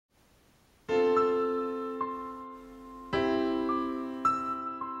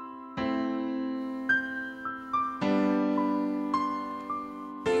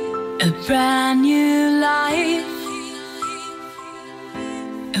A brand new life,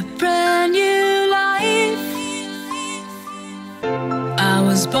 a brand new life. I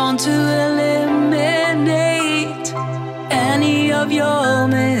was born to eliminate any of your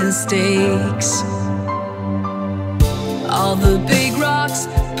mistakes. All the big rocks,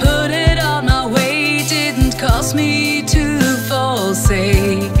 put it on my way, didn't cause me to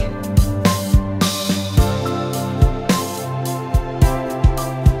forsake.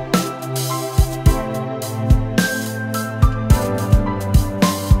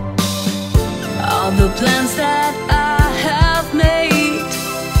 All the plans that I have made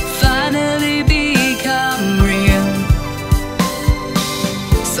finally become real.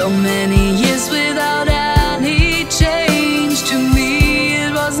 So many years without any change, to me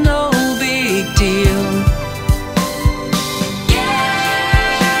it was no big deal.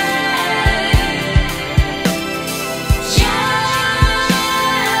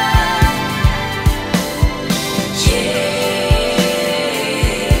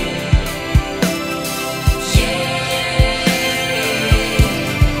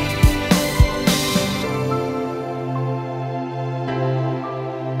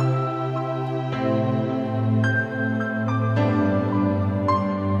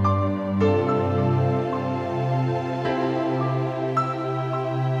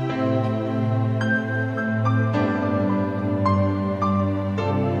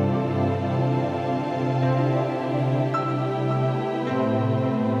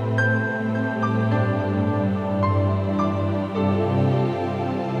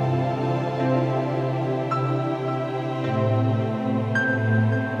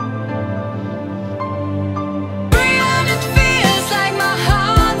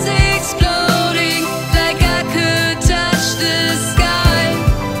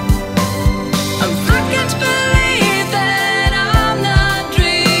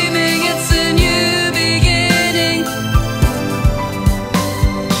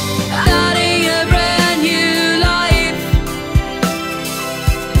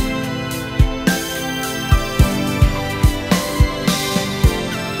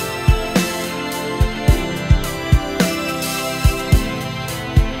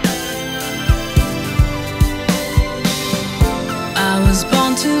 I was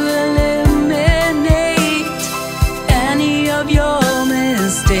born to eliminate